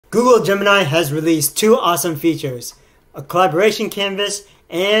Google Gemini has released two awesome features, a collaboration canvas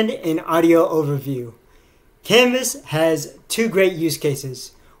and an audio overview. Canvas has two great use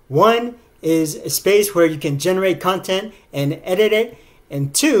cases. One is a space where you can generate content and edit it,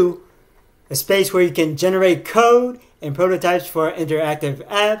 and two, a space where you can generate code and prototypes for interactive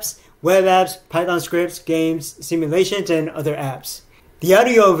apps, web apps, Python scripts, games, simulations, and other apps. The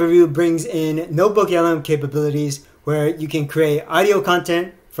audio overview brings in notebook LM capabilities where you can create audio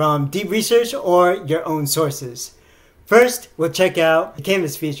content from deep research or your own sources. First, we'll check out the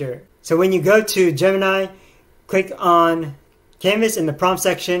Canvas feature. So when you go to Gemini, click on Canvas in the prompt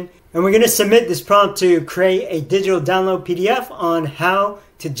section, and we're going to submit this prompt to create a digital download PDF on how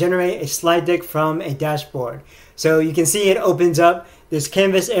to generate a slide deck from a dashboard. So you can see it opens up this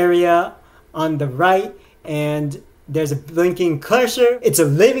Canvas area on the right, and there's a blinking cursor. It's a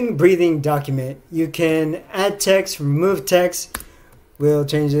living, breathing document. You can add text, remove text. We'll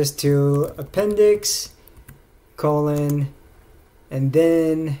change this to appendix, colon, and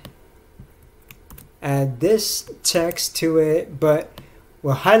then add this text to it, but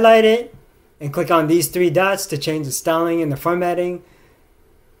we'll highlight it and click on these three dots to change the styling and the formatting.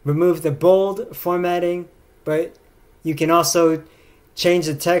 Remove the bold formatting, but you can also change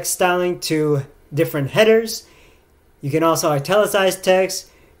the text styling to different headers. You can also italicize text,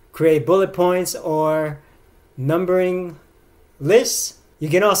 create bullet points or numbering lists. You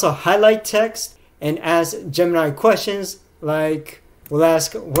can also highlight text and ask Gemini questions like, we'll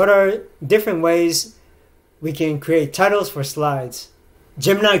ask, what are different ways we can create titles for slides?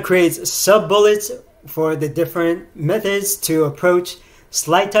 Gemini creates sub-bullets for the different methods to approach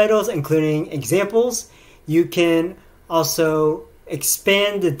slide titles, including examples. You can also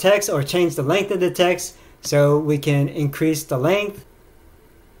expand the text or change the length of the text, so we can increase the length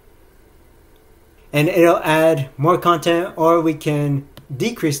and it'll add more content, or we can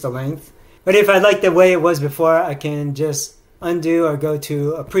decrease the length. But if I like the way it was before, I can just undo or go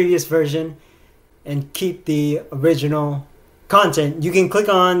to a previous version and keep the original content. You can click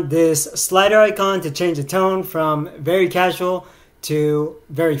on this slider icon to change the tone from very casual to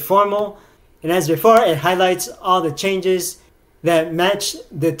very formal. And as before, it highlights all the changes that match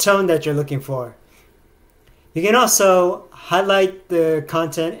the tone that you're looking for. You can also highlight the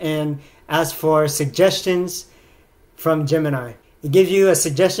content and ask for suggestions from Gemini. It gives you a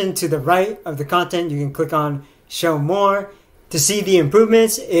suggestion to the right of the content. You can click on Show More to see the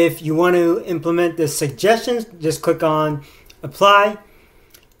improvements. If you want to implement the suggestions, just click on Apply.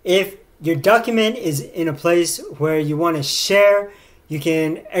 If your document is in a place where you want to share, you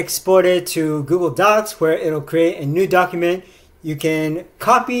can export it to Google Docs where it'll create a new document. You can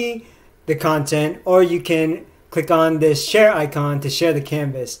copy the content, or you can click on this share icon to share the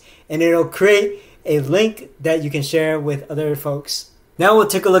canvas, and it'll create a link that you can share with other folks. Now we'll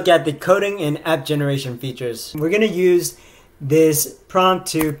take a look at the coding and app generation features. We're going to use this prompt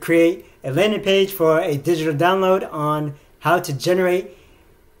to create a landing page for a digital download on how to generate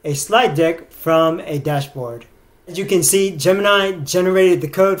a slide deck from a dashboard. As you can see, Gemini generated the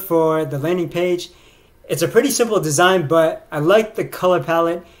code for the landing page. It's a pretty simple design, but I like the color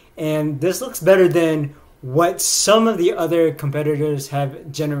palette, and this looks better than what some of the other competitors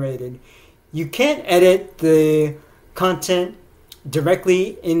have generated. You can't edit the content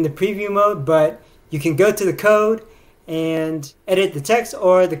directly in the preview mode, but you can go to the code and edit the text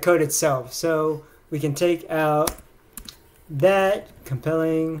or the code itself. So we can take out that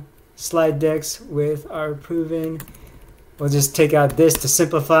compelling slide decks with our proven. We'll just take out this to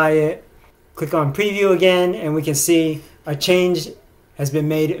simplify it. Click on preview again, and we can see our change has been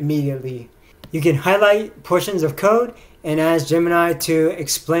made immediately. You can highlight portions of code and ask Gemini to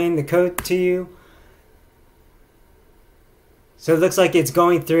explain the code to you. So it looks like it's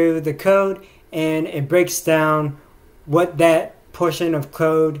going through the code, and it breaks down what that portion of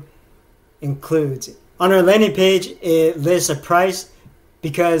code includes. On our landing page, it lists a price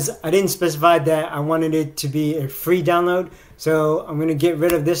because I didn't specify that I wanted it to be a free download. So I'm going to get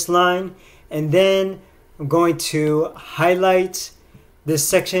rid of this line, and then I'm going to highlight this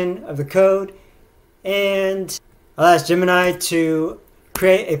section of the code, and I'll ask Gemini to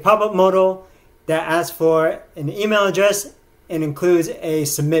create a pop-up modal that asks for an email address and includes a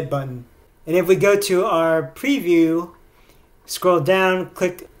submit button. And if we go to our preview, scroll down,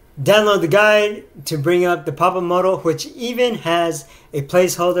 click download the guide to bring up the pop-up modal, which even has a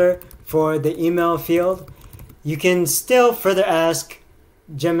placeholder for the email field. You can still further ask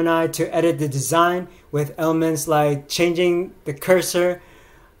Gemini to edit the design with elements like changing the cursor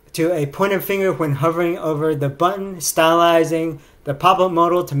to a pointer finger when hovering over the button, stylizing the pop-up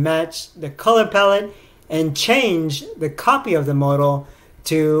modal to match the color palette, and change the copy of the modal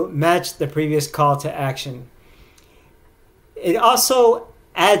to match the previous call to action. It also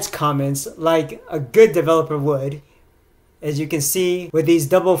adds comments like a good developer would, as you can see with these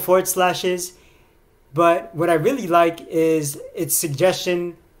double forward slashes. But what I really like is its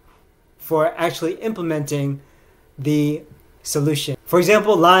suggestion for actually implementing the solution. For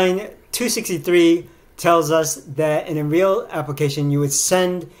example, line 263 tells us that in a real application you would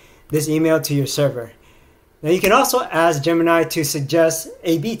send this email to your server. Now you can also ask Gemini to suggest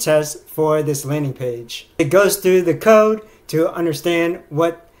A/B tests for this landing page. It goes through the code to understand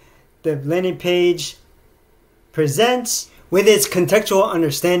what the landing page presents. With its contextual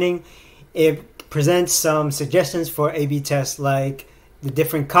understanding, it presents some suggestions for A/B tests, like the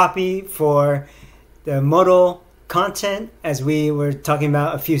different copy for the modal content, as we were talking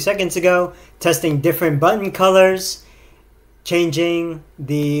about a few seconds ago, testing different button colors, changing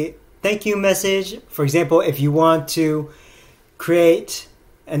the thank you message. For example, if you want to create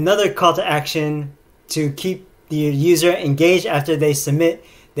another call to action to keep the user engaged after they submit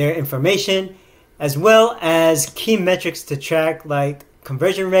their information, as well as key metrics to track like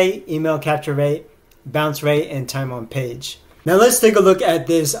conversion rate, email capture rate, bounce rate, and time on page. Now let's take a look at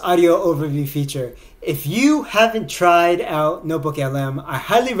this audio overview feature. If you haven't tried out NotebookLM, I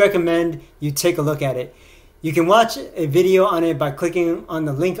highly recommend you take a look at it. You can watch a video on it by clicking on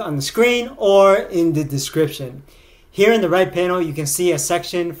the link on the screen or in the description. Here in the right panel, you can see a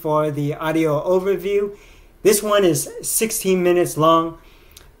section for the audio overview. This one is 16 minutes long,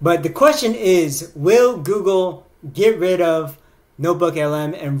 but the question is, will Google get rid of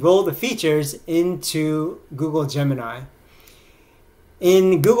NotebookLM and roll the features into Google Gemini?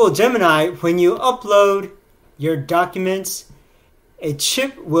 In Google Gemini, when you upload your documents, a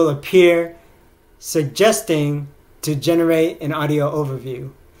chip will appear suggesting to generate an audio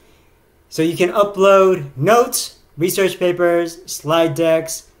overview. So you can upload notes, research papers, slide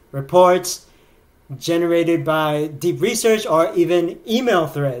decks, reports generated by deep research, or even email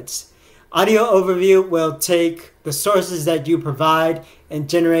threads. Audio overview will take the sources that you provide and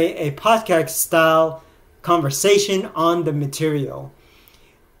generate a podcast style conversation on the material.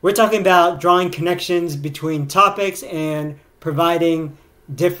 We're talking about drawing connections between topics and providing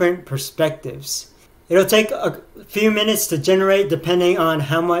different perspectives. It'll take a few minutes to generate depending on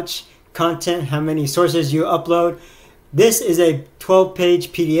how much content, how many sources you upload. This is a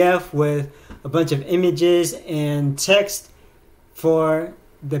 12-page PDF with a bunch of images and text for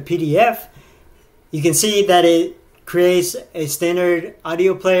the PDF. You can see that it creates a standard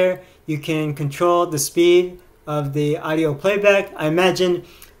audio player. You can control the speed of the audio playback. I imagine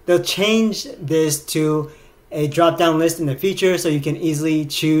they'll change this to a drop-down list in the future so you can easily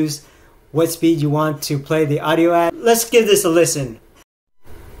choose what speed you want to play the audio at. Let's give this a listen.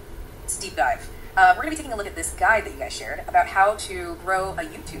 It's a deep dive. We're going to be taking a look at this guide that you guys shared about how to grow a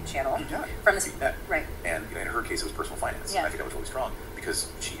YouTube channel from this. Right. And in her case, it was personal finance. Yeah. I think that was really strong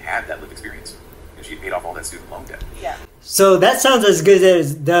because she had that lived experience and she paid off all that student loan debt. Yeah. So that sounds as good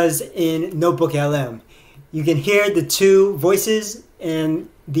as it does in NotebookLM. You can hear the two voices and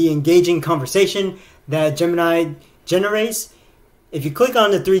the engaging conversation that Gemini generates. If you click on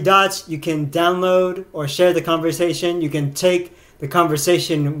the three dots, you can download or share the conversation. You can take the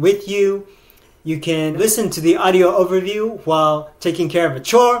conversation with you. You can listen to the audio overview while taking care of a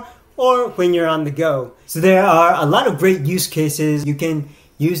chore or when you're on the go. So there are a lot of great use cases. You can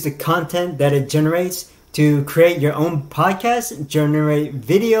use the content that it generates to create your own podcast, generate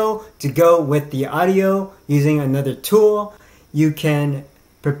video to go with the audio using another tool. You can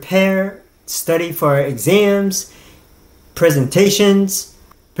prepare, study for exams, presentations,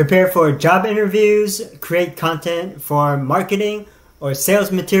 prepare for job interviews, create content for marketing or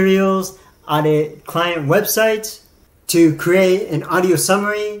sales materials, audit client websites, to create an audio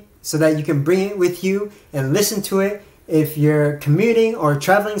summary so that you can bring it with you and listen to it if you're commuting or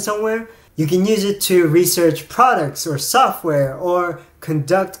traveling somewhere. You can use it to research products or software or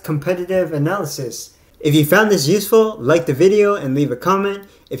conduct competitive analysis. If you found this useful, like the video and leave a comment.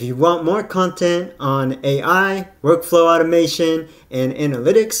 If you want more content on AI, workflow automation, and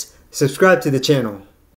analytics, subscribe to the channel.